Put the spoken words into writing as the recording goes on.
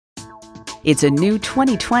It's a new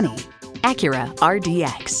 2020 Acura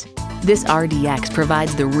RDX. This RDX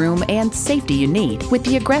provides the room and safety you need with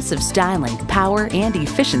the aggressive styling, power, and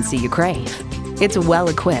efficiency you crave. It's well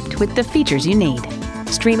equipped with the features you need: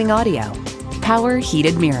 streaming audio, power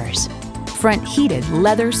heated mirrors, front heated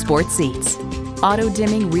leather sport seats,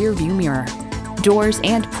 auto-dimming rear view mirror, doors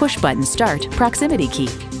and push-button start proximity key,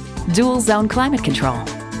 dual zone climate control,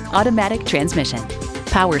 automatic transmission,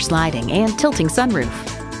 power sliding and tilting sunroof,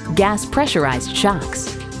 gas pressurized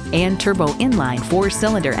shocks, and turbo inline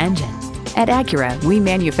 4-cylinder engine. At Acura, we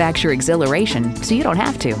manufacture exhilaration so you don't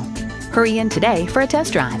have to. Hurry in today for a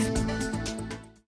test drive.